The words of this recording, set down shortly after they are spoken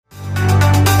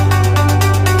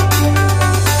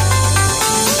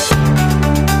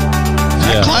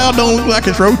cloud don't look like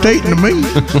it's rotating to me.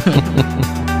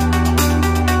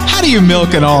 How do you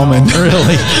milk an almond?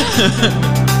 Really?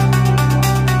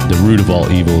 The root of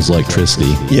all evil is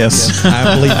electricity. Yes,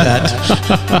 I believe that.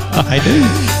 I do.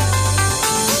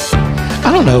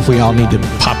 I don't know if we all need to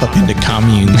pop up into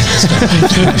communes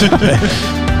and stuff.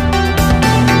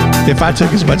 If I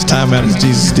took as much time out as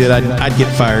Jesus did, I'd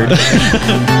get fired.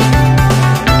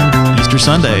 Easter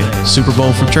Sunday, Super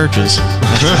Bowl for churches.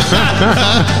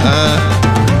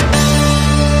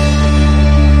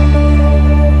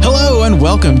 Hello and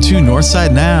welcome to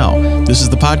Northside Now. This is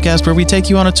the podcast where we take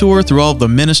you on a tour through all of the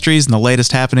ministries and the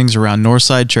latest happenings around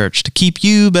Northside Church to keep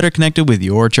you better connected with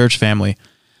your church family.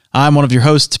 I'm one of your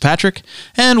hosts, Patrick,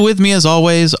 and with me as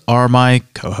always are my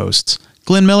co-hosts,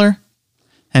 Glenn Miller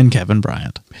and Kevin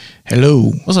Bryant.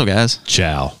 Hello. What's up, guys?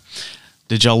 Ciao.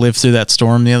 Did y'all live through that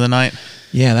storm the other night?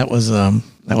 Yeah, that was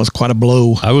quite a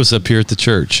blow. I was up here at the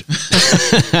church,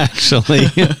 actually.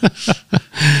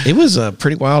 It was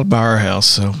pretty wild by our house.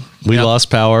 So We lost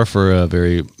power for a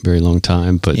very, very long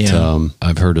time, but Yeah.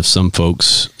 I've heard of some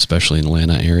folks, especially in the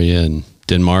Atlanta area and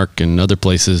Denmark and other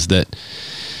places, that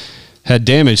had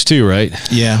damage too, right?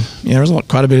 yeah, there was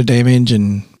quite a bit of damage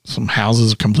and some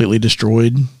houses completely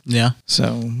destroyed. Yeah.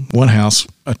 So one house,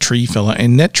 a tree fell out,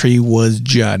 and that tree was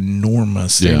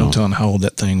ginormous. There's no telling how old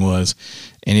that thing was,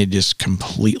 and it just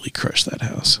completely crushed that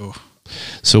house.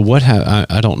 So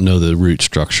I don't know the root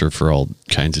structure for all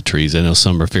kinds of trees. I know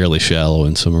some are fairly shallow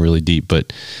and some are really deep,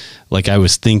 but like I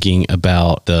was thinking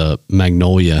about the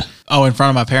magnolia. Oh, in front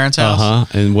of my parents'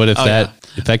 house? And what if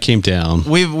if that came down?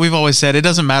 We've always said it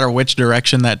doesn't matter which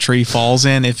direction that tree falls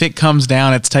in. If it comes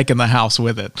down, it's taking the house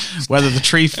with it. Whether the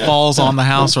tree falls on the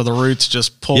house or the roots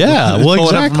just pull, pull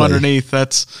it up from underneath,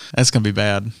 that's going to be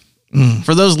bad.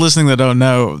 For those listening that don't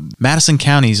know, Madison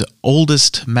County's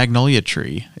oldest magnolia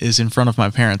tree is in front of my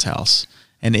parents' house,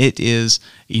 and it is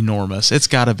enormous. It's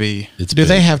got to be. Do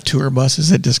they have tour buses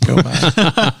that just go by?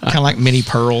 Kind of like Minnie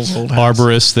Pearl's old house.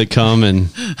 Arborists that come and...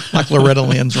 Like Loretta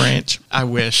Lynn's ranch. I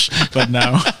wish, but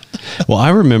no. Well, I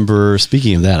remember,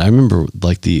 speaking of that, I remember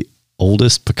like the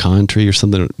oldest pecan tree or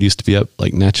something that used to be up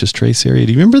like Natchez Trace area.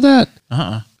 Do you remember that?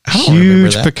 I don't remember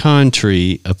Huge that. pecan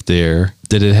tree up there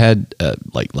that it had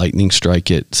like lightning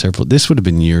strike it several. This would have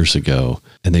been years ago,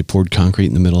 and they poured concrete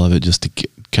in the middle of it just to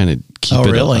kind of keep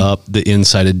it up. The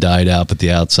inside had died out, but the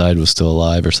outside was still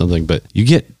alive or something. But you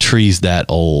get trees that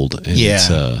old,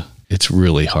 and it's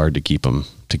really hard to keep them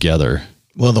together.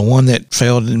 Well, the one that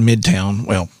failed in Midtown,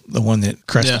 the one that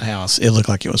crushed the house, it looked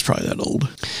like it was probably that old.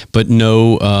 But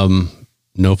no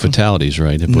fatalities,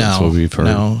 right? That's what we've heard.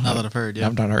 No, Not that I've heard,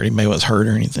 I've not heard anybody was hurt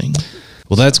or anything.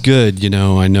 Well, that's good.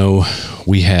 I know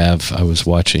I was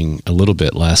watching a little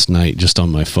bit last night just on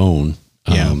my phone.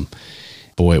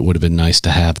 Boy, it would have been nice to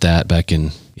have that back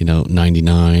in,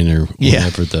 99 or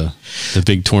whenever the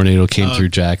big tornado came through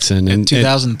Jackson. In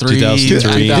 2003.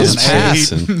 2008.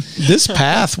 This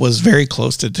path was very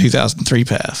close to the 2003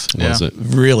 path. Was it?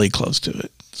 Really close to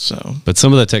it. So, but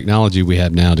some of the technology we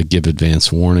have now to give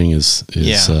advance warning is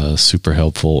super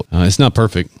helpful. It's not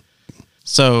perfect.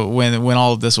 So when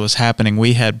all of this was happening,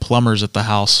 we had plumbers at the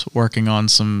house working on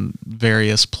some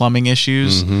various plumbing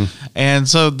issues. And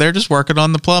so they're just working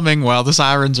on the plumbing while the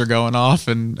sirens are going off.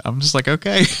 And I'm just like,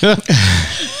 okay,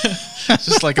 it's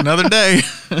just like another day.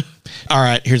 All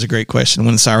right, here's a great question.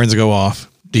 When the sirens go off,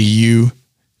 do you,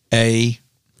 A,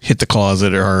 hit the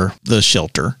closet or the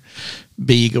shelter,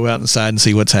 B, go out inside and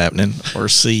see what's happening, or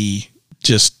C,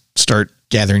 just start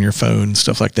gathering your phone,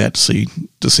 stuff like that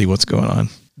to see what's going on?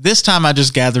 This time I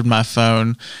just gathered my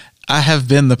phone. I have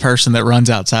been the person that runs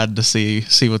outside to see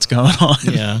what's going on.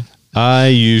 Yeah. I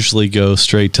usually go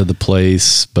straight to the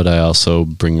place, but I also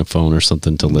bring a phone or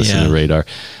something to listen to radar.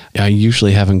 I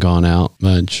usually haven't gone out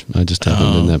much. I just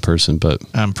haven't been that person, but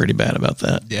I'm pretty bad about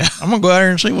that. Yeah. I'm going to go out there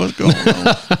and see what's going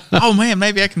on. Oh man,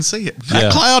 maybe I can see it.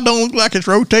 That cloud don't look like it's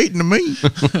rotating to me.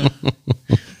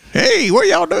 Hey, what are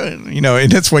y'all doing?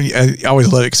 And that's when I always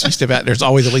love it because you step out, there's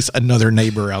always at least another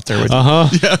neighbor out there with you.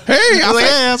 Yeah. Hey,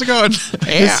 Hey, how's it going?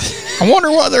 Yeah. I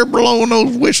wonder what they're blowing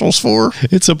those whistles for.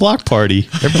 it's a block party.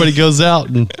 Everybody goes out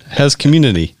and has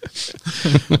community.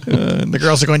 And the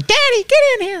girls are going, Daddy, get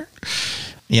in here.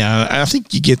 Yeah, I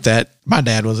think you get that. My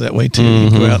dad was that way too.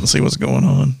 You go out and see what's going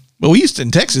on. But we used to,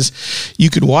 in Texas, you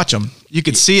could watch them. You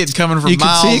could see it coming from You could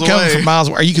miles see it coming away. from miles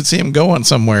away. Or you could see them going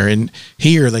somewhere. And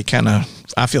here they kind of,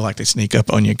 I feel like they sneak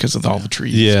up on you because of all the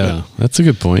trees. Yeah, that's a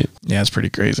good point. Yeah, it's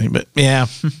pretty crazy. But yeah,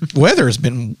 weather has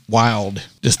been wild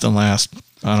just the last,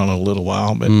 I don't know, little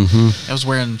while. But I was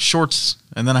wearing shorts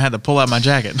and then I had to pull out my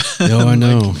jacket. Oh, I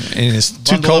know. and it's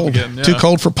too Bundle up cold. again, yeah. Too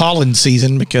cold for pollen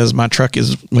season because my truck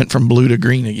went from blue to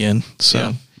green again.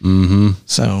 So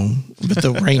So, but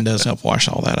the rain does help wash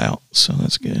all that out. So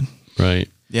that's good. Right.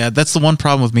 Yeah, that's the one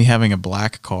problem with me having a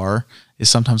black car is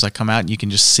sometimes I come out and you can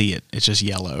just see it. It's just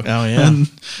yellow. Oh, yeah.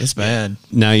 It's bad.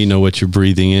 Now you know what you're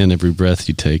breathing in every breath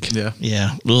you take. Yeah.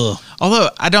 Yeah. Ugh. Although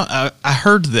I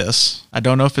heard this. I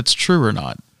don't know if it's true or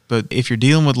not. But if you're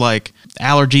dealing with like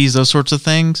allergies, those sorts of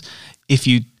things, if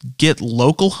you get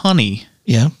local honey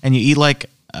and you eat like,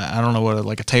 I don't know what,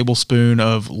 like a tablespoon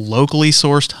of locally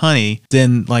sourced honey,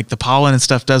 then like the pollen and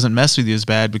stuff doesn't mess with you as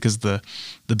bad because the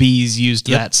bees used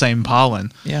that same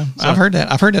pollen. Yeah. So, I've heard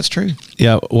that. I've heard that's true.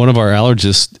 Yeah. One of our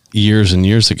allergists years and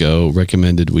years ago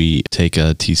recommended we take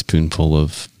a teaspoonful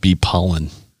of bee pollen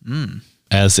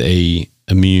as a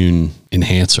immune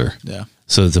enhancer. Yeah.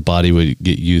 So that the body would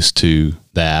get used to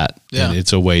that. Yeah. And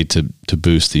it's a way to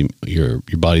boost your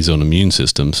body's own immune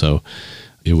system. So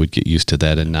it would get used to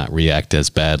that and not react as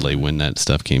badly when that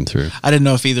stuff came through. I didn't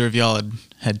know if either of y'all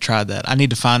had tried that. I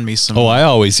need to find me some. Oh, I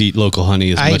always eat local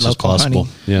honey as much as possible.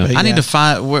 Honey, yeah. I need to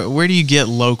find, where do you get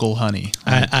local honey?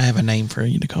 I have a name for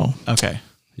you to call. Okay.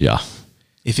 Yeah.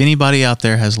 If anybody out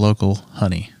there has local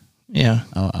honey, yeah,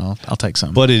 I'll take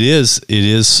some. But it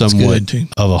is somewhat too.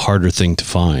 of a harder thing to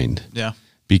find. Yeah.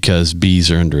 Because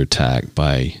bees are under attack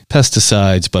by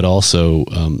pesticides, but also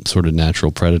sort of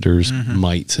natural predators,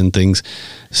 mites and things.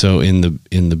 So in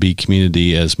the bee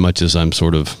community, as much as I'm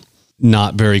sort of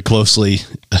not very closely,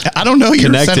 I don't know, you're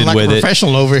connected like with a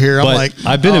professional over here. I'm like,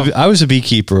 I was a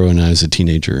beekeeper when I was a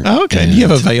teenager. Oh, okay. Do you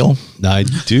have a veil? I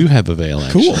do have a veil.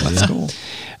 Actually. Cool. That's cool.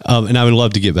 And I would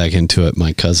love to get back into it.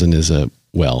 My cousin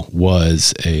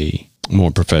was a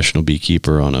more professional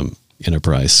beekeeper on a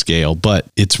enterprise scale, but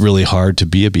it's really hard to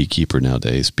be a beekeeper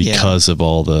nowadays because of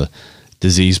all the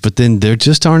disease. But then there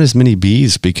just aren't as many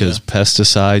bees because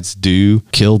pesticides do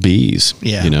kill bees,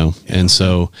 and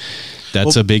so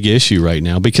that's a big issue right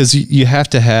now because you have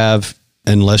to have,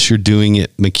 unless you're doing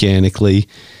it mechanically,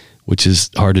 which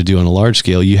is hard to do on a large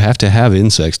scale, you have to have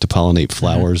insects to pollinate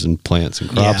flowers and plants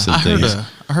and crops and things.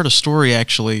 I heard a story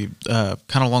actually kind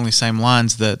of along the same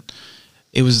lines that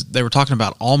they were talking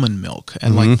about almond milk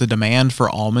and like the demand for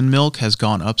almond milk has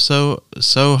gone up so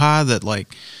high that like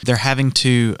they're having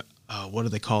to what do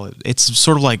they call it? It's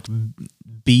sort of like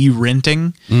bee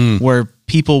renting where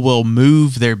people will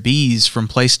move their bees from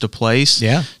place to place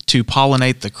to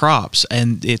pollinate the crops,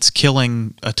 and it's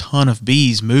killing a ton of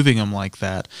bees moving them like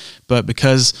that. But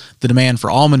because the demand for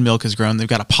almond milk has grown, they've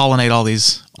got to pollinate all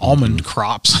these almond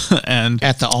crops and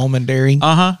at the almond dairy.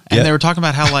 And they were talking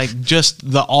about how like just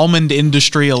the almond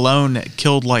industry alone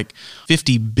killed like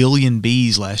 50 billion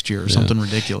bees last year or something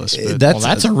ridiculous. But,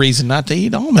 that's a reason not to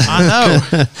eat almonds. I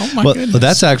know. Oh my goodness. Well,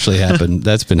 that's actually happened.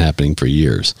 That's been happening for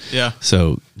years. Yeah.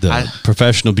 So the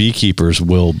professional beekeepers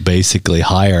will basically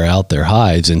hire out their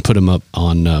hives and put them up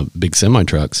on big semi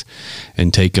trucks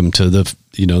and take them to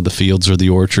the fields or the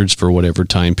orchards for whatever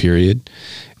time period.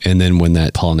 And then when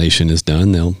that pollination is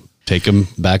done, they'll take them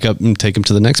back up and take them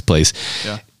to the next place.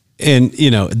 Yeah. And,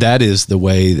 that is the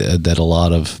way that a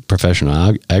lot of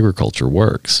professional agriculture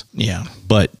works. Yeah.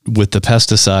 But with the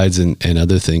pesticides and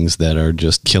other things that are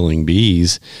just killing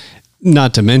bees,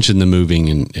 not to mention the moving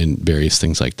and various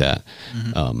things like that,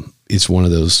 it's one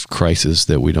of those crises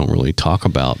that we don't really talk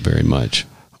about very much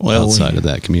outside of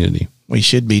that community. We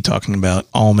should be talking about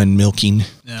almond milking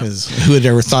because who had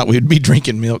ever thought we'd be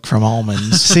drinking milk from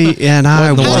almonds? See, and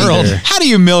I wonder, how do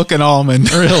you milk an almond?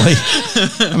 Really?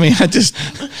 I mean,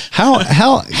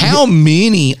 how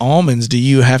many almonds do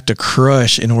you have to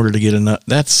crush in order to get enough?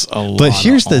 That's a lot. But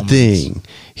here's the thing.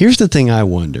 Here's the thing I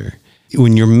wonder.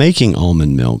 When you're making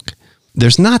almond milk,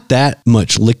 there's not that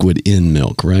much liquid in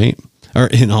milk, right? Or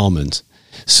in almonds.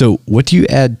 So what do you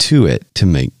add to it to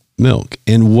make milk?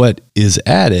 And what is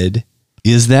added,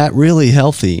 is that really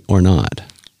healthy or not?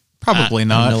 Probably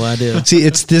not. No idea. See,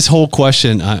 it's this whole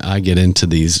question. I get into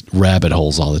these rabbit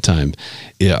holes all the time.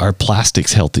 Are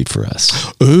plastics healthy for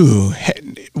us? Ooh,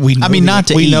 we know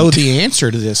the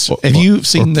answer to this. Have you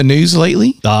seen the news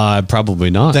lately? Probably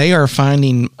not. They are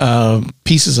finding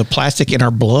pieces of plastic in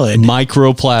our blood.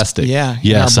 Microplastic. Yeah,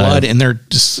 yes, in our blood, and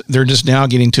they're just now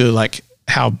getting to like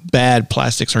how bad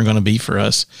plastics are going to be for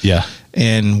us. Yeah.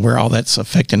 And where all that's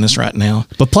affecting us right now.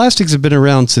 But plastics have been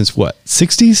around since what?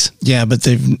 60s? Yeah, but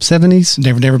they've 70s?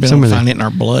 They've never been able to find it in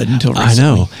our blood until recently. I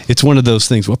know. It's one of those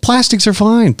things. Well, plastics are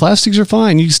fine. Plastics are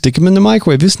fine. You can stick them in the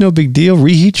microwave. It's no big deal.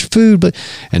 Reheat your food.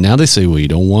 And now they say, well, you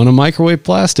don't want a microwave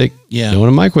plastic. Yeah. You don't want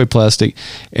a microwave plastic.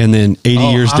 And then 80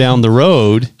 years down the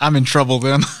road. I'm in trouble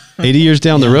then. 80 years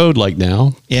down the road like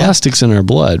now, plastics in our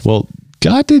blood. Well,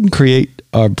 God didn't create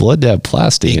our blood to have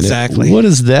plastic exactly. in it. What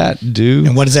does that do?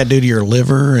 And what does that do to your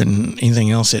liver and anything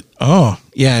else?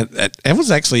 Yeah, that was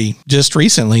actually just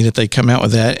recently that they come out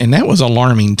with that, and that was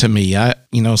alarming to me.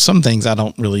 Some things I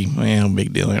don't really,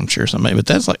 big deal. I'm sure somebody, but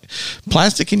that's like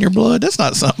plastic in your blood. That's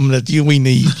not something that we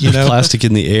need. Plastic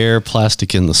in the air,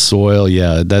 plastic in the soil.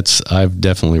 Yeah, I've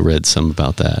definitely read some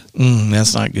about that.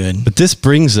 That's not good. But this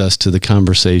brings us to the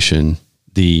conversation,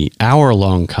 the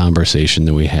hour-long conversation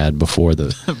that we had before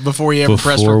you ever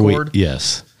press record.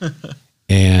 Yes.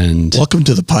 And welcome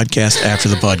to the podcast after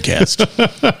the podcast.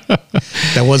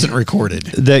 That wasn't recorded.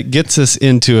 That gets us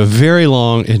into a very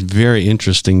long and very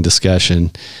interesting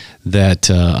discussion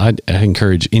that I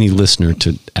encourage any listener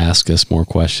to ask us more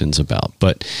questions about.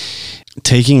 But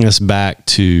taking us back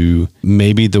to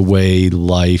maybe the way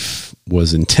life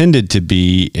was intended to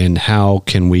be, and how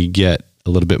can we get a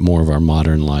little bit more of our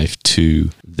modern life to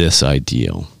this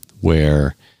ideal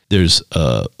where there's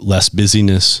less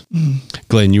busyness.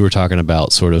 Glenn, you were talking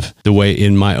about sort of the way,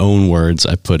 in my own words,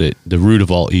 I put it, the root of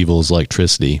all evil is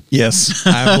electricity. Yes,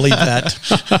 I believe that.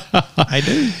 I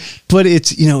do. But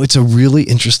it's a really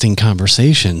interesting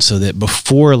conversation, so that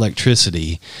before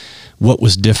electricity, what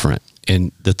was different?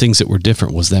 And the things that were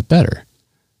different, was that better?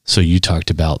 So you talked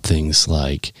about things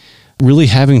like really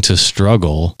having to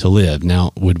struggle to live.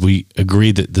 Now, would we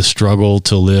agree that the struggle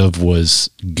to live was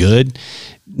good?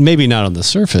 Maybe not on the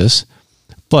surface,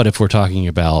 but if we're talking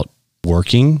about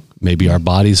working, maybe our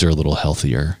bodies are a little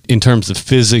healthier in terms of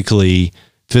physical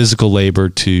labor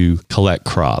to collect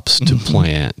crops, to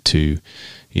plant, to,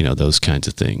 those kinds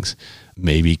of things.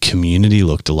 Maybe community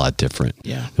looked a lot different.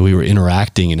 Yeah. We were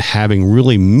interacting and having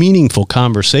really meaningful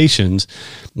conversations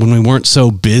when we weren't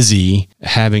so busy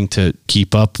having to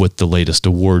keep up with the latest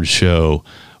award show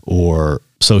or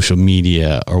social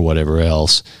media or whatever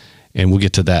else. And we'll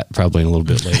get to that probably in a little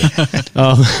bit later.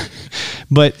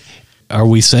 But are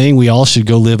we saying we all should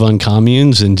go live on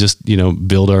communes and just,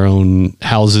 build our own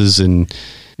houses and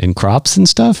crops and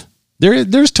stuff?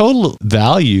 There's total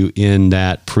value in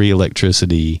that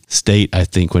pre-electricity state, I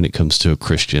think, when it comes to a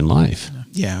Christian life.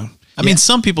 Yeah. I mean,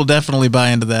 some people definitely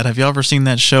buy into that. Have you ever seen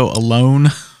that show Alone?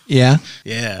 Yeah.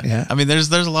 Yeah. I mean, there's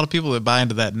a lot of people that buy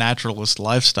into that naturalist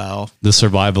lifestyle. The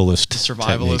survivalist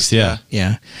techniques,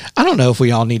 Yeah. I don't know if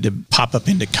we all need to pop up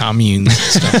into communes and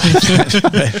stuff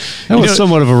like that. That was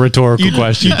somewhat of a rhetorical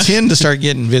question. You tend to start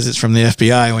getting visits from the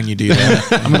FBI when you do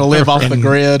that. I'm going to live off the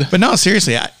grid. But no,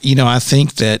 seriously, I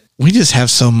think that we just have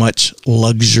so much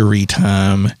luxury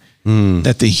time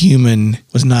that the human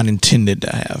was not intended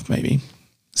to have, maybe.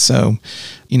 So,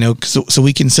 so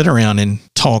we can sit around and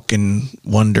talk and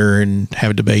wonder and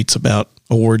have debates about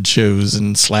award shows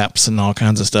and slaps and all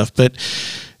kinds of stuff. But,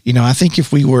 I think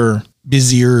if we were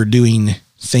busier doing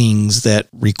things that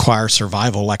require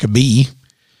survival, like a bee,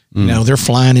 they're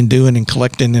flying and doing and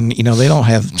collecting, and, they don't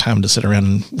have time to sit around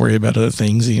and worry about other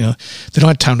things. They don't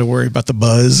have time to worry about the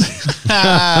buzz.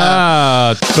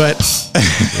 But,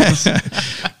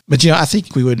 I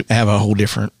think we would have a whole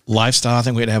different lifestyle. I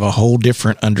think we'd have a whole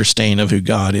different understanding of who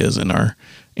God is in our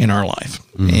life.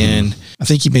 And I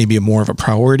think he may be more of a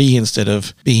priority instead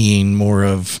of being more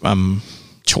of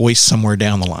choice somewhere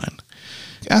down the line.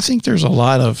 I think there's a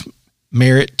lot of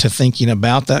merit to thinking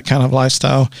about that kind of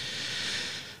lifestyle.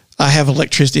 I have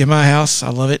electricity in my house. I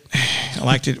love it. I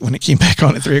liked it when it came back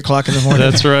on at 3:00 in the morning.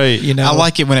 That's right. I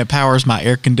like it when it powers my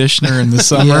air conditioner in the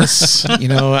summer. Yes.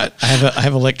 I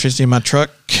have electricity in my truck.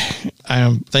 I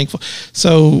am thankful.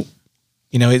 So,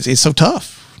 it's so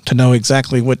tough to know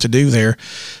exactly what to do there.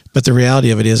 But the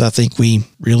reality of it is, I think we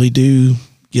really do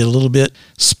get a little bit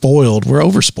spoiled. We're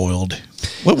overspoiled.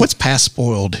 What's past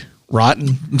spoiled?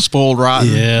 Rotten? Spoiled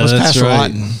rotten. Yeah, what's that's past right.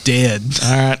 rotten? Dead.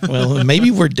 All right. Well,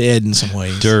 maybe we're dead in some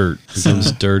ways. Dirt.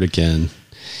 Becomes dirt again.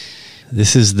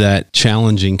 This is that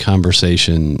challenging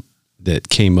conversation that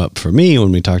came up for me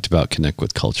when we talked about connect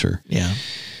with culture. Yeah.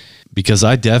 Because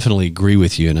I definitely agree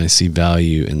with you, and I see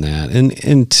value in that.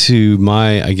 And to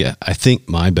I think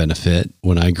my benefit,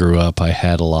 when I grew up, I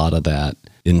had a lot of that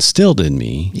instilled in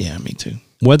me. Yeah, me too.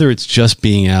 Whether it's just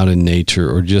being out in nature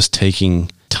or just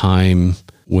taking time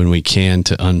when we can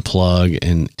to unplug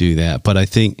and do that. But I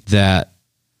think that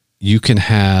you can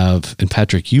have, and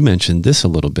Patrick, you mentioned this a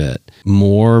little bit,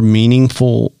 more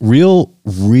meaningful, real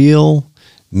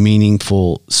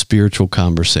meaningful spiritual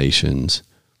conversations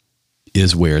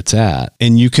is where it's at.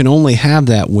 And you can only have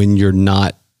that when you're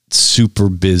not super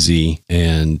busy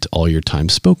and all your time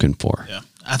spoken for. Yeah.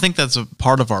 I think that's a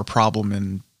part of our problem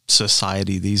in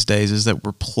society these days is that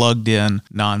we're plugged in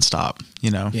nonstop,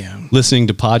 Yeah. Listening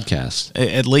to podcasts.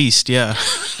 At least, yeah.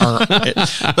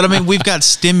 But I mean, we've got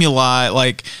stimuli,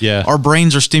 like our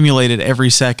brains are stimulated every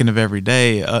second of every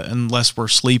day, unless we're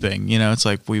sleeping. It's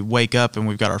like we wake up and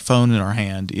we've got our phone in our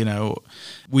hand.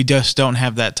 We just don't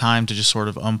have that time to just sort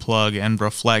of unplug and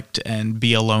reflect and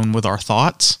be alone with our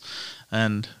thoughts.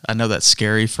 And I know that's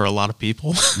scary for a lot of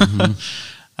people. Mm-hmm.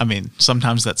 I mean,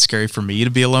 sometimes that's scary for me to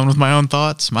be alone with my own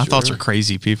thoughts. My thoughts are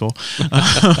crazy, people.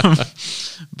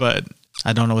 But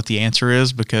I don't know what the answer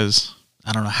is, because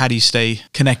I don't know, how do you stay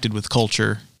connected with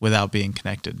culture without being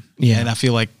connected? Yeah. And I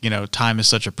feel like, time is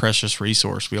such a precious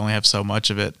resource. We only have so much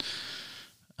of it.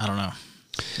 I don't know.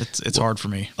 It's hard for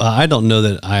me. I don't know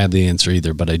that I have the answer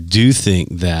either, but I do think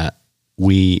that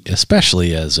we,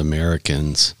 especially as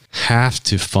Americans, have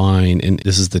to find, and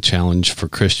this is the challenge for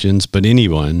Christians, but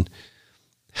anyone,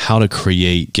 how to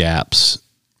create gaps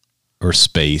or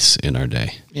space in our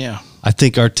day. Yeah. I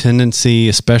think our tendency,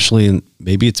 especially in,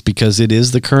 maybe it's because it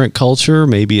is the current culture,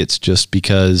 maybe it's just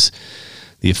because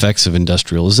the effects of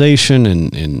industrialization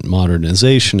and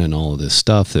modernization and all of this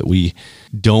stuff, that we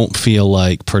don't feel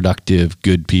like productive,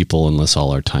 good people unless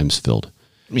all our time's filled.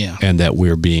 Yeah. And that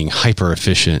we're being hyper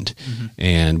efficient. Mm-hmm.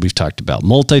 And we've talked about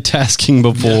multitasking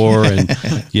before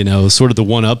and, sort of the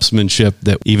one-upsmanship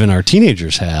that even our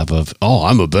teenagers have of, oh,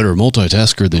 I'm a better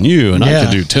multitasker than you and I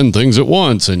can do 10 things at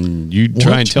once and you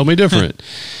try and tell me different.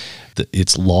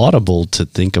 It's laudable to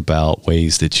think about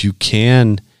ways that you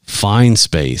can find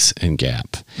space and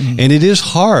gap. Mm-hmm. And it is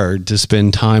hard to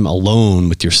spend time alone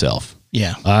with yourself.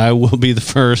 Yeah. I will be the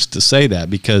first to say that,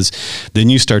 because then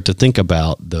you start to think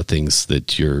about the things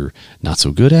that you're not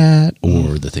so good at,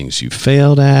 or the things you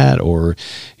failed at, or,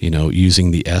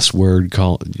 using the S word,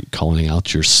 calling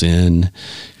out your sin,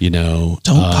 Don't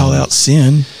call out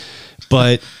sin.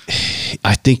 But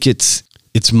I think it's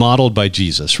modeled by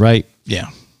Jesus, right? Yeah.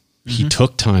 He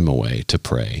took time away to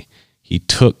pray. He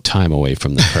took time away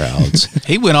from the crowds.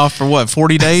 He went off for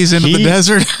 40 days into the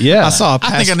desert? Yeah. I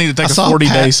think I need to take a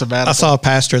 40-day sabbatical. I saw a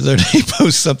pastor the other day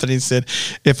post something. He said,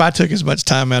 if I took as much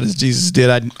time out as Jesus did,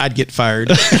 I'd get fired.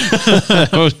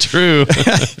 Oh, true.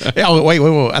 Wait.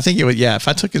 I think it was, if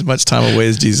I took as much time away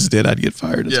as Jesus did, I'd get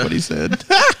fired. That's what he said.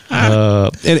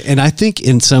 And I think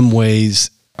in some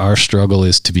ways our struggle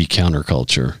is to be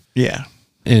counterculture. Yeah.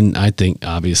 And I think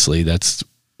obviously that's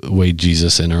the way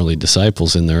Jesus and early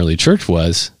disciples in the early church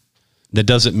was. That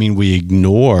doesn't mean we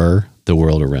ignore the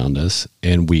world around us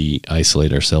and we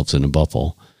isolate ourselves in a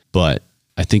bubble. But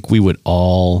I think we would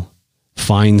all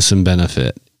find some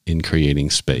benefit in creating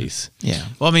space. Yeah.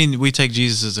 Well, I mean, we take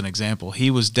Jesus as an example.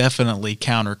 He was definitely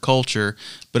counterculture,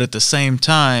 but at the same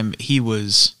time, he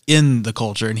was in the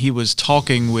culture and he was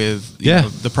talking with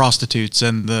the prostitutes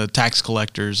and the tax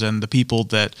collectors and the people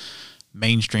that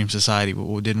mainstream society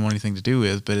didn't want anything to do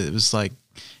with. But it was like,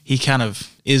 he kind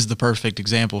of is the perfect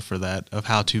example for that, of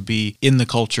how to be in the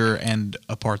culture and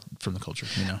apart from the culture.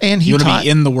 And you want to be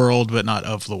in the world, but not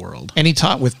of the world. And he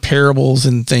taught with parables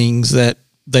and things that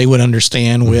they would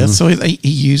understand with. So he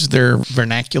used their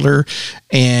vernacular,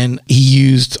 and he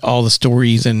used all the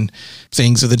stories and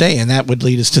things of the day. And that would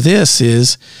lead us to this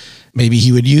is maybe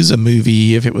he would use a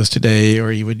movie if it was today,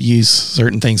 or he would use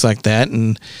certain things like that.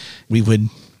 And we would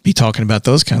be talking about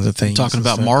those kinds of things. Talking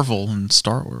about Marvel and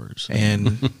Star Wars.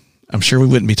 And I'm sure we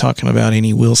wouldn't be talking about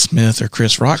any Will Smith or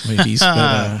Chris Rock movies,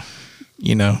 but,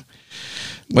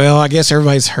 well, I guess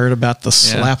everybody's heard about the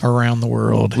slap around the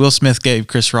world. Will Smith gave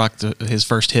Chris Rock his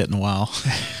first hit in a while.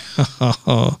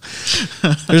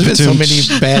 There's been so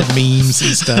many bad memes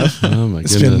and stuff. Oh my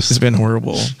goodness. It's been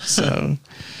horrible. So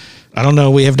I don't know.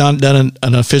 We have not done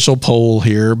an official poll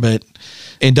here,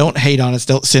 and don't hate on us.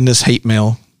 Don't send us hate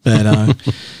mail. But,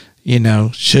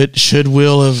 should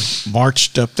Will have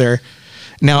marched up there?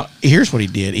 Now, here's what he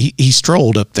did. He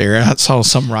strolled up there. I saw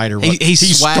some writer. He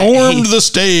stormed the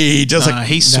stage. I was like,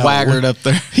 he swaggered up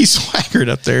there. He swaggered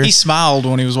up there. He smiled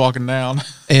when he was walking down.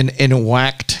 And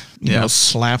whacked,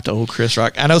 slapped old Chris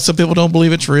Rock. I know some people don't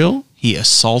believe it's real. He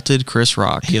assaulted Chris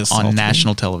Rock on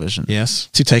national television. Yes,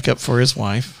 to take up for his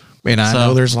wife. And I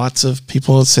know there's lots of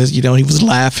people that says, he was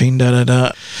laughing,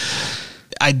 da-da-da.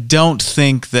 I don't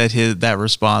think that that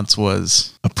response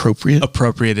was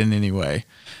appropriate in any way.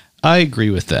 I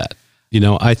agree with that.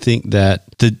 I think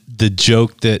that the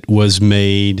joke that was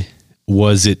made,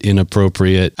 was it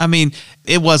inappropriate? I mean,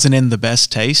 it wasn't in the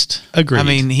best taste. Agreed. I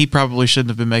mean, he probably shouldn't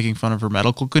have been making fun of her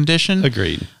medical condition.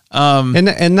 Agreed.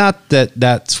 And not that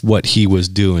that's what he was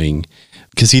doing,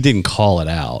 because he didn't call it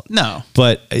out. No.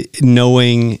 But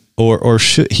knowing, or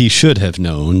he should have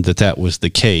known that was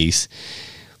the case.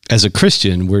 as a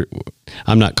Christian,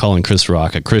 I'm not calling Chris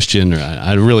Rock a Christian, or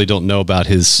I really don't know about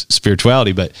his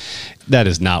spirituality, but that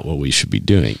is not what we should be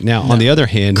doing. Now, on the other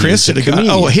hand, Chris should have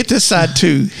gone, hit this side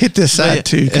too. Hit this side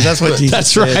too. Because that's what Jesus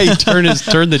That's said. right.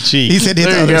 Turn the cheek. He said hit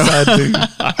the other side too.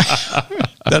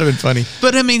 That'd have been funny.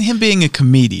 But I mean, him being a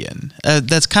comedian,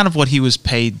 that's kind of what he was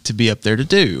paid to be up there to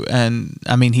do. And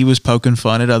I mean, he was poking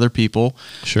fun at other people.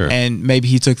 Sure. And maybe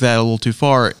he took that a little too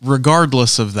far.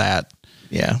 Regardless of that,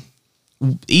 Yeah.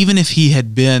 even if he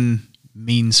had been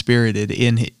mean-spirited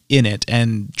in it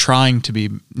and trying to be,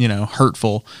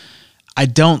 hurtful, I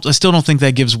still don't think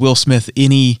that gives Will Smith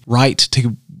any right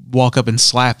to walk up and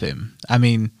slap him. I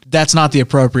mean, that's not the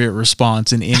appropriate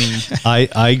response in any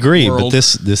I agree, world.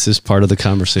 but this is part of the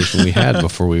conversation we had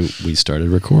before we started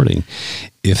recording.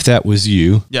 If that was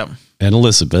you Yep. and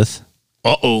Elizabeth,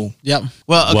 Yep.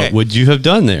 Well, okay. what would you have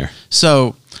done there?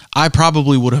 So I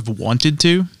probably would have wanted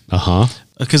to,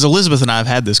 because Elizabeth and I have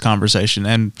had this conversation,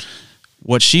 and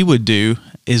what she would do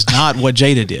is not what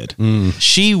Jada did.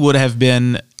 She would have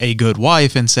been a good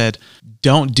wife and said,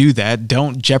 don't do that.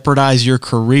 Don't jeopardize your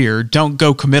career. Don't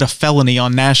go commit a felony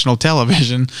on national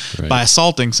television by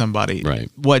assaulting somebody.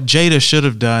 Right. What Jada should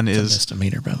have done is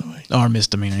Misdemeanor, by the way. or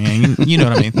misdemeanor. Yeah, you know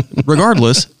what I mean.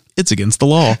 Regardless, it's against the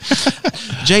law.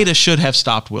 Jada should have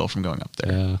stopped Will from going up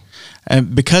there. Yeah.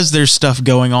 And because there's stuff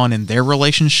going on in their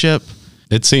relationship,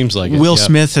 It seems like Will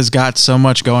Smith has got so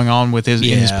much going on with in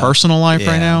his personal life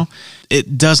right now.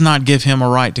 It does not give him a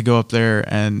right to go up there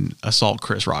and assault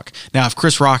Chris Rock. Now, if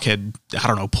Chris Rock had,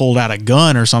 pulled out a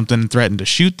gun or something and threatened to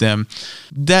shoot them,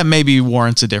 that maybe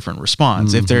warrants a different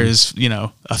response. If there is,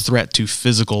 a threat to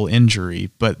physical injury,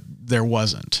 but there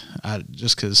wasn't,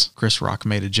 just because Chris Rock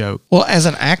made a joke. Well, as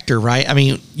an actor, right? I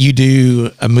mean, you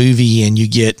do a movie and you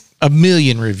get a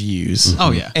million reviews.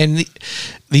 Oh, yeah. And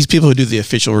these people who do the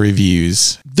official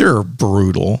reviews, they're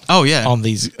brutal. Oh, yeah. On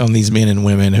these men and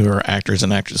women who are actors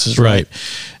and actresses, right?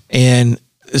 And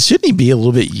shouldn't he be a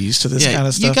little bit used to this kind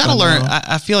of stuff? You got to learn.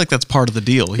 I feel like that's part of the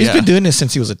deal. He's been doing this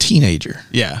since he was a teenager.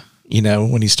 Yeah.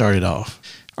 When he started off.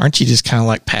 Aren't you just kind of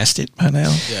like past it by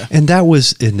now? Yeah. And that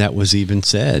was even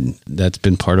said. That's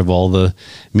been part of all the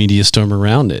media storm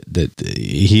around it. That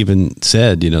he even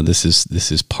said, this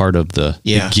is part of the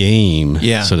game,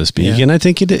 so to speak. Yeah. And I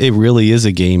think it really is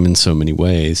a game in so many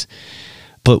ways.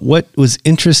 But what was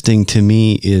interesting to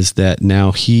me is that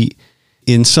now he,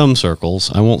 in some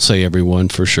circles, I won't say everyone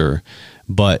for sure,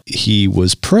 but he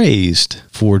was praised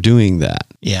for doing that.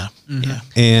 Yeah. Yeah.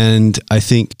 And I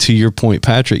think, to your point,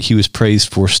 Patrick, he was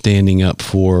praised for standing up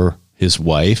for his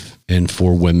wife and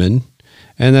for women.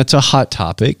 And that's a hot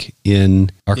topic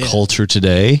in our culture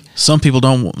today. Some people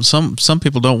don't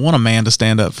want a man to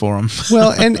stand up for them.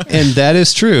 Well, and that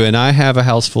is true. And I have a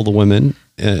house full of women,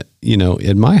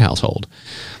 in my household.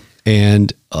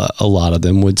 And a lot of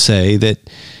them would say that,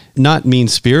 not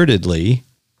mean-spiritedly,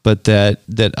 but that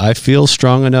I feel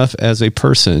strong enough as a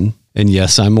person, and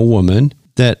yes, I'm a woman,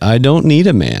 that I don't need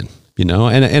a man,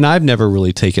 and I've never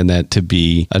really taken that to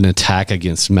be an attack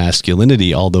against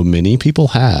masculinity, although many people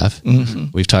have. Mm-hmm.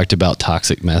 We've talked about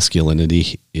toxic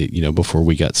masculinity, before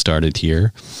we got started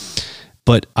here.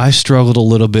 But I struggled a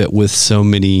little bit with so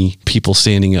many people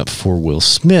standing up for Will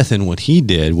Smith and what he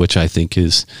did, which I think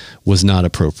was not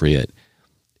appropriate,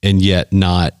 and yet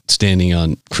not standing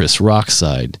on Chris Rock's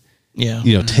side. Yeah.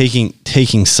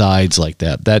 Taking sides like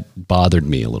that bothered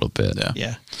me a little bit.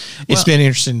 Yeah. It's been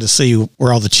interesting to see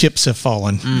where all the chips have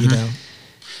fallen,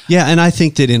 Yeah, and I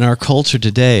think that in our culture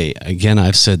today, again,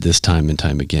 I've said this time and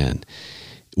time again,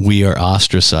 we are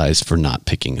ostracized for not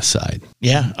picking a side.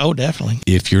 Yeah. Oh, definitely.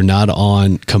 If you're not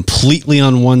completely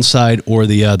on one side or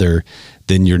the other,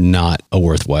 then you're not a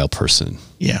worthwhile person.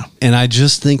 Yeah. And I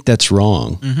just think that's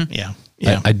wrong. Mm-hmm. Yeah.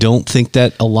 Yeah. I don't think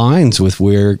that aligns with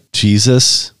where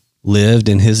Jesus lived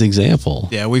in his example.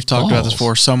 Yeah, we've talked about this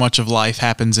before. So much of life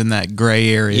happens in that gray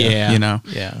area.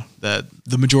 Yeah. That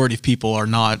the majority of people are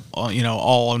not,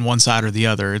 all on one side or the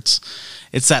other. It's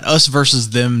that us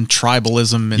versus them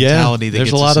tribalism mentality that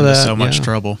gets us into so much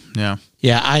trouble. Yeah.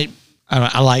 Yeah.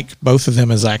 I like both of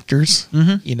them as actors.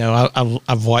 Mm-hmm.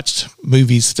 I've watched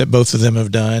movies that both of them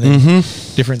have done and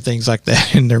different things like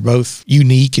that, and they're both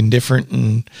unique and different.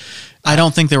 And I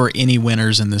don't think there were any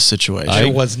winners in this situation.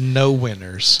 There was no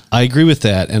winners. I agree with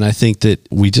that, and I think that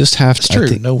we just have to.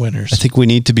 It's true, no winners. I think we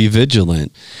need to be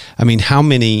vigilant. I mean, how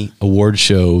many award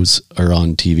shows are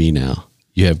on TV now?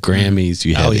 You have Grammys,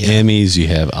 you have Emmys, you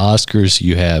have Oscars,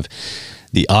 you have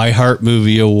the iHeart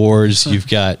Movie Awards. You've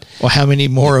got how many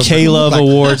more of K-Love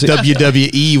Awards,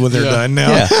 WWE when they're done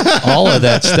now. Yeah, all of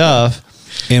that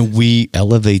stuff, and we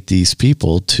elevate these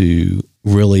people to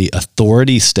really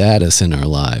authority status in our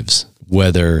lives,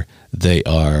 whether They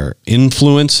are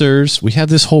influencers. We have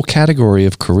this whole category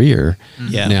of career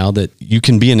now that you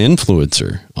can be an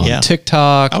influencer on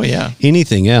TikTok,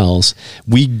 anything else.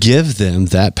 We give them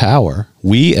that power.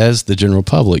 We, as the general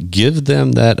public, give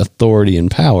them that authority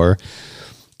and power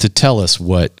to tell us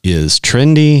what is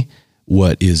trendy,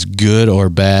 what is good or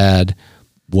bad,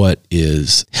 what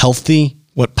is healthy,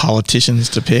 what politicians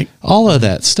to pick, all of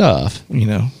that stuff,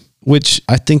 which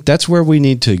I think that's where we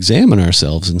need to examine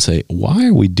ourselves and say, why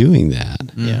are we doing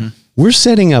that? Yeah. We're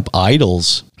setting up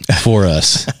idols for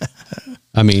us.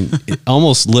 I mean,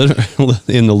 almost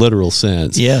in the literal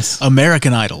sense. Yes.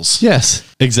 American idols. Yes,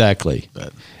 exactly.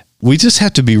 But we just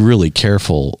have to be really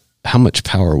careful how much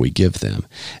power we give them.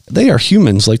 They are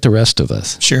humans like the rest of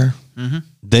us. Sure. Mm-hmm.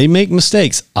 They make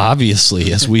mistakes,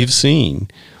 obviously, as we've seen,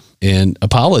 and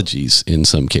apologies in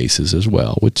some cases as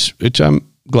well, which I'm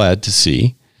glad to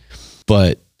see.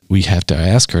 But we have to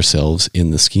ask ourselves,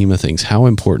 in the scheme of things, how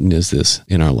important is this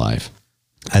in our life?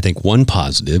 I think one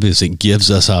positive is it gives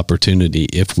us opportunity,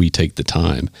 if we take the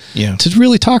time, to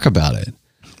really talk about it,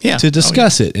 to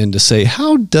discuss it, and to say,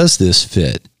 how does this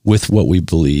fit with what we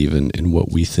believe and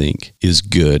what we think is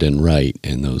good and right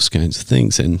and those kinds of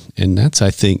things. And that's, I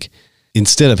think,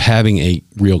 instead of having a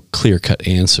real clear-cut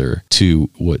answer to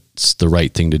what's the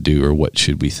right thing to do or what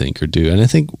should we think or do. And I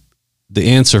think the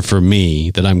answer for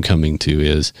me that I'm coming to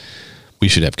is we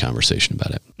should have conversation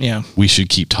about it. Yeah. We should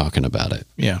keep talking about it.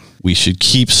 Yeah. We should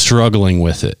keep struggling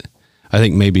with it. I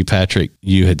think maybe, Patrick,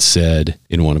 you had said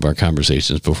in one of our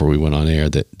conversations before we went on air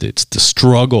that it's the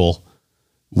struggle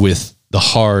with the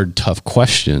hard, tough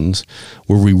questions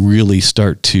where we really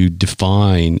start to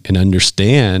define and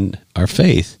understand our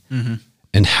faith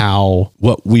and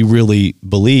what we really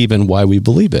believe and why we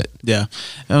believe it. Yeah.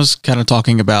 I was kind of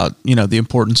talking about, the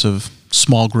importance of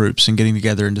small groups and getting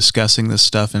together and discussing this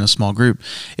stuff in a small group.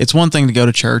 It's one thing to go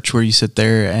to church where you sit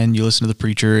there and you listen to the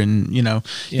preacher and,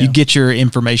 you get your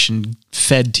information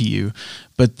fed to you,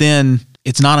 but then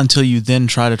it's not until you then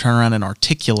try to turn around and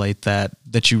articulate that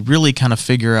you really kind of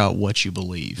figure out what you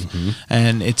believe. Mm-hmm.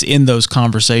 And it's in those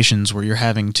conversations where you're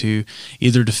having to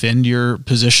either defend your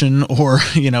position or,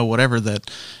 whatever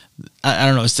that, I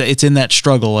don't know, it's in that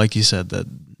struggle, like you said, that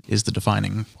is the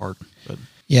defining part. But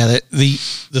yeah, the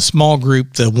small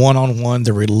group, the one-on-one,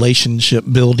 the relationship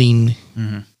building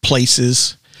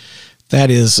places,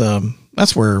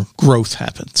 that's where growth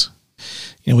happens.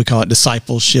 We call it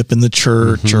discipleship in the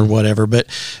church or whatever, but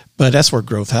that's where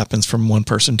growth happens from one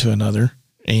person to another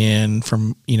and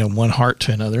from, one heart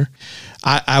to another.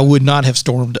 I would not have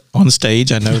stormed on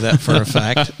stage. I know that for a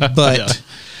fact, but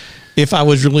if I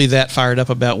was really that fired up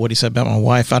about what he said about my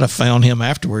wife, I'd have found him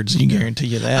afterwards. You guarantee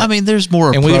you that. I mean, there's more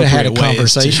and appropriate we'd have had a ways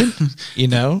conversation,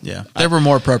 Yeah. There were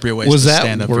more appropriate ways to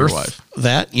stand up for your wife.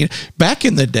 That, back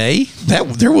in the day,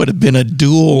 there would have been a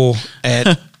duel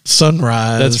at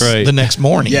sunrise. That's right. The next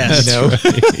morning. Yes.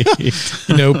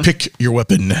 Right. Pick your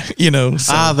weapon.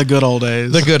 The good old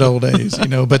days. The good old days.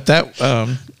 But that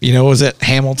was at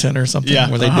Hamilton or something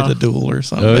where they did a duel or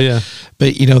something. Oh,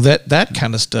 But that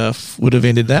kind of stuff would have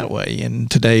ended that way. And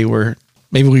today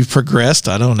maybe we've progressed.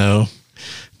 I don't know,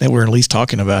 that we're at least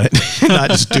talking about it,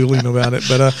 not just dueling about it.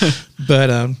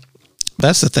 But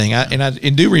that's the thing. I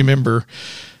do remember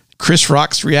Chris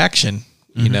Rock's reaction.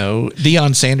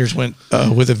 Deion Sanders went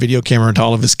with a video camera to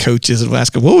all of his coaches and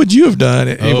asked him, what would you have done?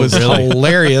 It was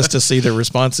hilarious to see their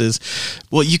responses.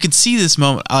 Well, you could see this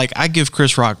moment. Like, I give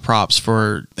Chris Rock props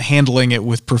for handling it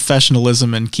with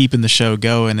professionalism and keeping the show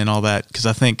going and all that, because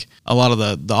I think a lot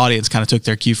of the audience kind of took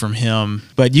their cue from him.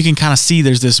 But you can kind of see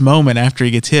there's this moment after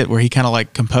he gets hit where he kind of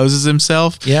like composes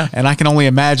himself. Yeah. And I can only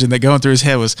imagine that going through his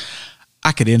head was,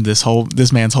 I could end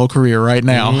this man's whole career right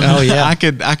now. Oh yeah. I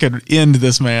could end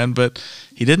this man, but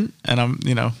he didn't. And I'm,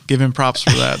 give him props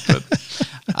for that.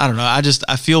 But I don't know.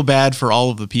 I feel bad for all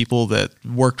of the people that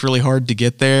worked really hard to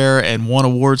get there and won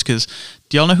awards. Cause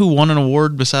do y'all know who won an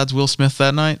award besides Will Smith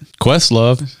that night?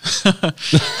 Questlove.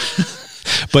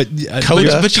 But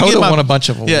Coda won a bunch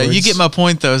of awards. Yeah, you get my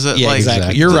point though. Is that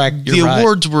exactly. You're right. The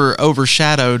awards were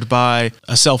overshadowed by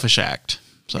a selfish act.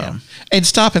 So. Yeah. And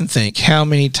stop and think, how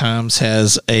many times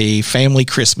has a family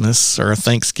Christmas or a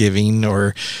Thanksgiving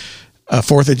or a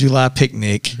 4th of July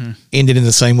picnic ended in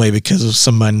the same way because of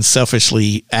someone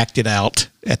selfishly acted out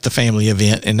at the family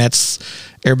event? And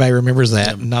everybody remembers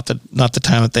that, not the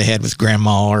time that they had with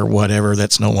grandma or whatever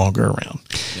that's no longer around.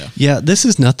 Yeah, this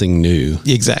is nothing new.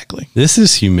 Exactly. This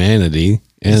is humanity,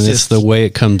 and it's the way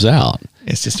it comes out.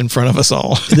 It's just in front of us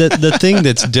all. The thing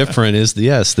that's different is,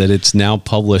 that it's now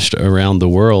published around the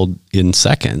world in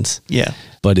seconds. Yeah.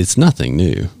 But it's nothing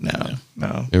new.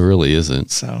 No. It really isn't.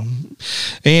 So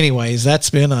anyways, that's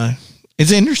been a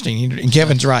It's interesting. And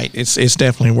Kevin's right. It's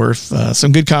definitely worth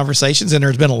some good conversations. And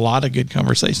there's been a lot of good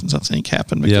conversations, I think,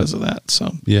 happen because of that.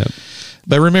 So,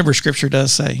 but remember, Scripture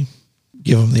does say,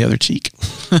 give them the other cheek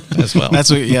as well. That's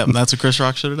what Chris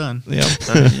Rock should have done.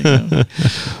 Yeah.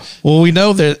 Well, we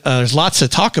know that there's lots to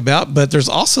talk about, but there's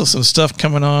also some stuff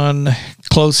coming on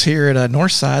close here at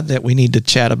Northside that we need to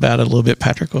chat about a little bit.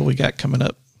 Patrick, what we got coming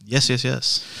up?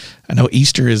 Yes. I know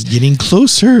Easter is getting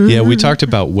closer. Yeah, we talked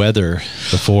about weather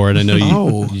before, and I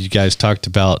know you guys talked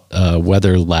about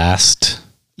weather last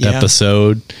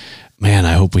episode. Man,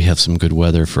 I hope we have some good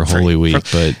weather for Holy Week.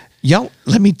 But y'all,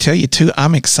 let me tell you too,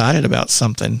 I'm excited about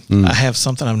something. I have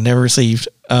something I've never received.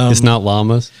 It's not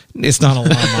llamas. It's not a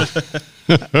llama.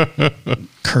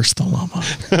 Curse the llama.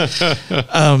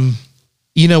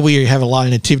 We have a lot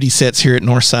of nativity sets here at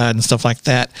Northside and stuff like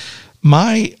that.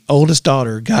 My oldest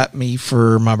daughter got me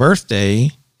for my birthday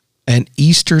an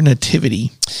Easter nativity.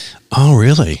 Oh,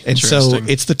 really? And so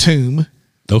it's the tomb.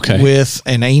 Okay. With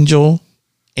an angel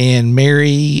and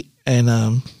Mary and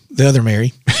the other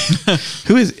Mary.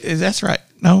 Who is that's right.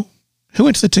 No. Who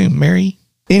went to the tomb? Mary?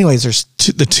 Anyways, there's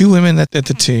the two women at the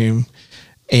tomb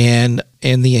and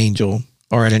the angel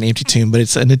are at an empty tomb, but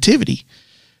it's a nativity.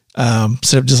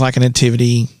 Set up just like a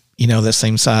nativity, that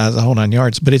same size, a whole 9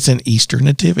 yards, but it's an Easter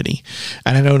nativity.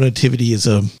 And I know nativity is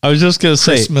I was just going to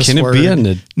say, can it be a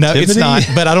nativity? No, it's not,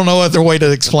 but I don't know other way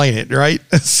to explain it, right?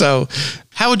 So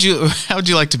how would you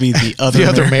like to be the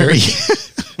other Mary?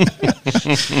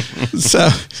 So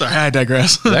sorry, I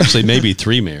digress. Actually, maybe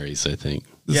 3 Marys, I think.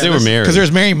 They were Mary. Because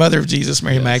there's Mary, mother of Jesus,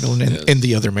 Mary Magdalene, and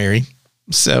the other Mary.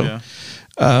 So,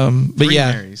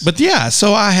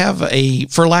 so I have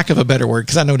for lack of a better word,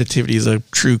 because I know nativity is a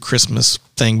true Christmas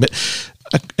thing, but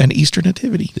an Easter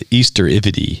nativity. The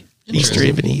Easter-ivity.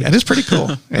 Easter-ivity. That is pretty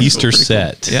cool. Easter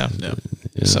set. Cool. Yeah.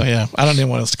 So, I don't know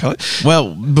what else to call it.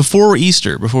 Well, before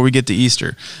we get to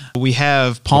Easter, we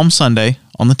have Palm Sunday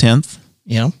on the 10th.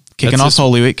 Yeah. Kicking off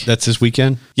Holy Week. That's this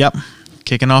weekend? Yep.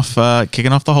 Kicking off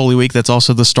the Holy Week. That's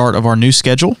also the start of our new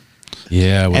schedule.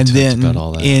 Yeah, we talked about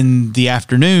all that. In the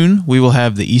afternoon, we will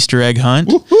have the Easter egg hunt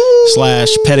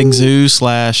 / petting zoo /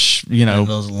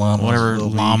 those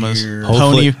llamas,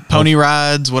 pony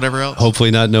rides, whatever else.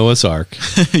 Hopefully not Noah's Ark.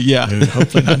 Yeah,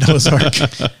 hopefully not Noah's Ark.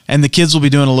 And the kids will be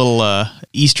doing a little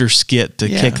Easter skit to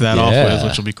kick that off with,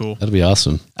 which will be cool. That'll be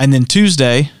awesome. And then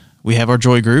Tuesday, we have our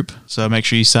Joy group, so make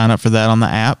sure you sign up for that on the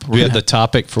app. We have the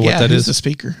topic for what that who's is. The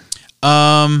speaker.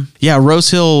 Rose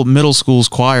Hill Middle School's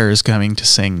choir is coming to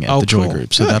sing at the Joy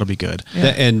group, so that'll be good. Yeah.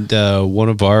 And one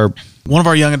of our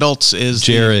young adults is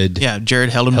Jared. Jared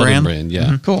Heldenbrand. Yeah,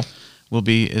 mm-hmm. Cool.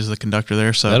 Is the conductor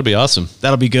there, so that'll be awesome.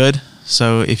 That'll be good.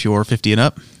 So if you're 50 and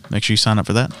up, make sure you sign up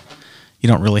for that. You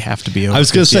don't really have to be over. I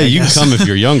was going to say you can come if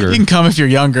you're younger. You can come if you're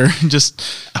younger.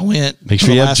 I went. Make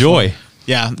sure you have Joy. One.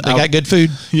 Yeah, they got good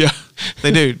food. Yeah, they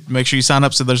do. Make sure you sign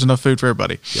up so there's enough food for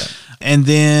everybody. Yeah, and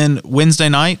then Wednesday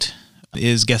night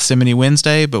is Gethsemane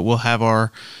Wednesday, but we'll have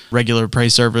our regular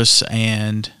praise service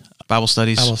and Bible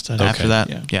studies after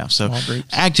that. Yeah. So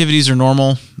activities are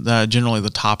normal. Generally, the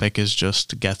topic is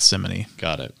just Gethsemane.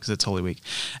 Got it. Because it's Holy Week.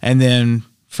 And then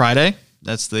Friday,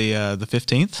 that's the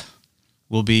 15th,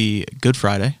 will be Good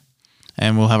Friday.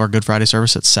 And we'll have our Good Friday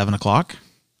service at 7 o'clock.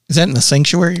 Is that in the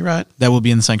sanctuary, right? That will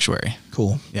be in the sanctuary.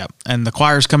 Cool. Yeah. And the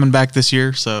choir's coming back this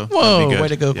year, so that'll be good. Way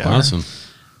to go, choir. Awesome.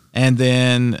 And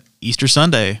then Easter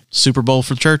Sunday, Super Bowl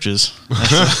for churches.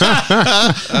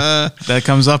 That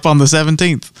comes up on the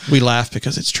 17th. We laugh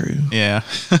because it's true. Yeah.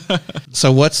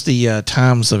 So what's the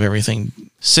times of everything?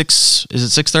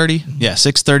 6:30? Yeah,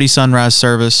 6:30 sunrise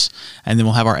service. And then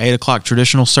we'll have our 8 o'clock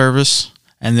traditional service.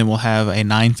 And then we'll have a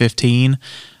 9:15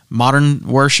 modern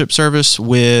worship service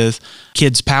with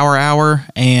kids power hour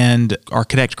and our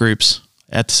connect groups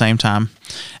at the same time.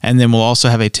 And then we'll also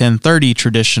have a 10:30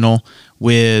 traditional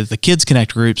with the kids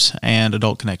connect groups and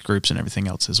adult connect groups and everything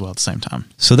else as well at the same time.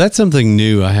 So that's something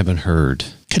new I haven't heard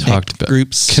talked about.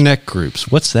 Connect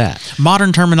groups. What's that?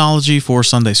 Modern terminology for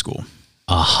Sunday school.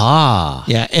 Aha.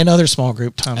 Yeah, and other small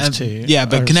group times too. Yeah,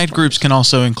 but connect groups can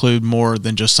also include more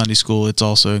than just Sunday school. It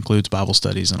also includes Bible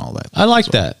studies and all that. I like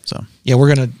that. So yeah,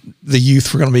 we're gonna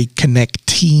be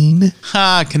connecting.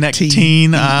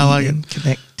 Connecting. I like it.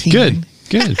 Connecting.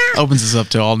 Good. Opens us up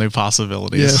to all new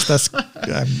possibilities. Yes,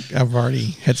 I've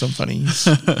already had some funnies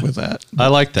with that. I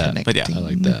like that. But yeah, I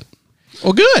like that.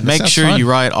 Well, good. Make sure you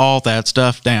write all that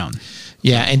stuff down.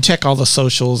 Yeah, and check all the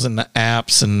socials and the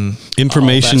apps and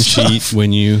information sheet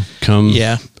when you come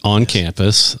Yeah. on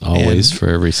campus, always for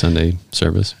every Sunday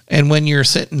service. And when you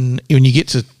get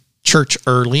to church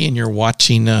early and you're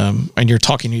watching and you're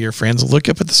talking to your friends, look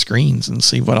up at the screens and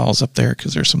see what all's up there,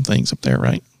 because there's some things up there,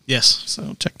 right? Yes.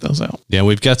 So check those out. Yeah,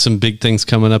 we've got some big things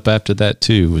coming up after that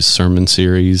too, with sermon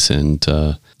series and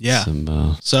some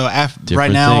so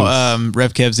right now,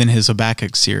 Rev Kev's in his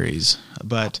Habakkuk series,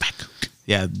 but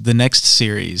yeah, the next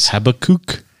series,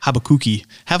 Habakkuk. Cookie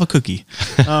Cookie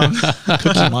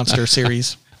Monster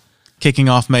series. Kicking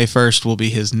off May 1st will be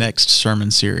his next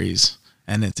sermon series,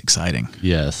 and it's exciting.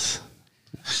 Yes.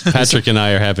 Patrick and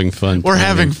I are having fun. We're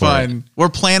having fun. We're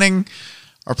planning.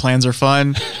 Our plans are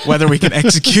fun. Whether we can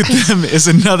execute them is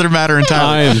another matter entirely.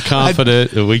 I am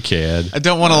confident that we can. I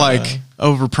don't want to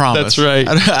overpromise. That's right.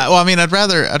 I'd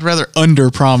rather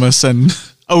underpromise and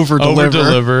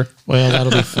overdeliver. Well,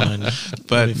 that'll be fun.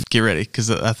 But get ready, because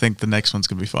I think the next one's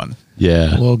gonna be fun.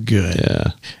 Yeah. Well, good.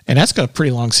 Yeah. And that's got a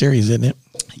pretty long series, isn't it?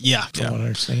 Yeah. From what I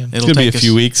understand. It's gonna be a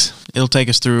few weeks. It'll take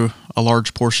us through a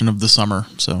large portion of the summer.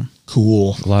 So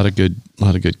cool. A lot of good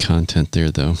content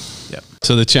there, though. Yep.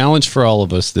 So the challenge for all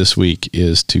of us this week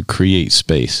is to create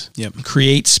space. Yep.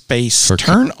 Create space.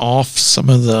 Turn off some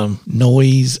of the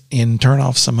noise and turn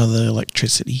off some of the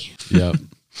electricity. Yep.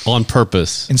 On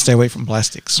purpose. And stay away from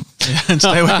plastics. And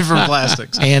stay away from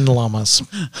plastics. And llamas.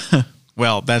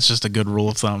 Well, that's just a good rule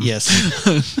of thumb. Yes.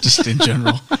 Just in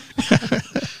general.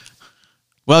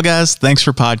 Well, guys, thanks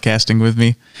for podcasting with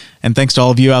me. And thanks to all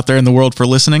of you out there in the world for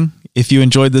listening. If you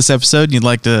enjoyed this episode and you'd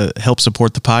like to help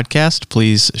support the podcast,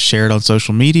 please share it on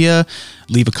social media,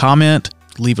 leave a comment,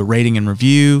 leave a rating and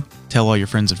review, tell all your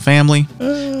friends and family.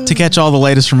 To catch all the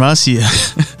latest from us,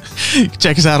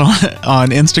 check us out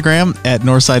on Instagram at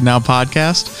Northside Now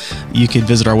Podcast. You can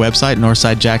visit our website,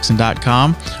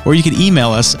 northsidejackson.com, or you can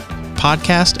email us,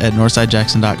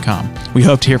 podcast@northsidejackson.com. We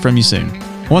hope to hear from you soon.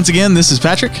 Once again, this is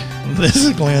Patrick. This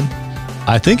is Glenn.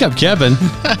 I think I'm Kevin.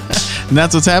 And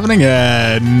that's what's happening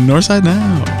at Northside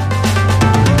Now.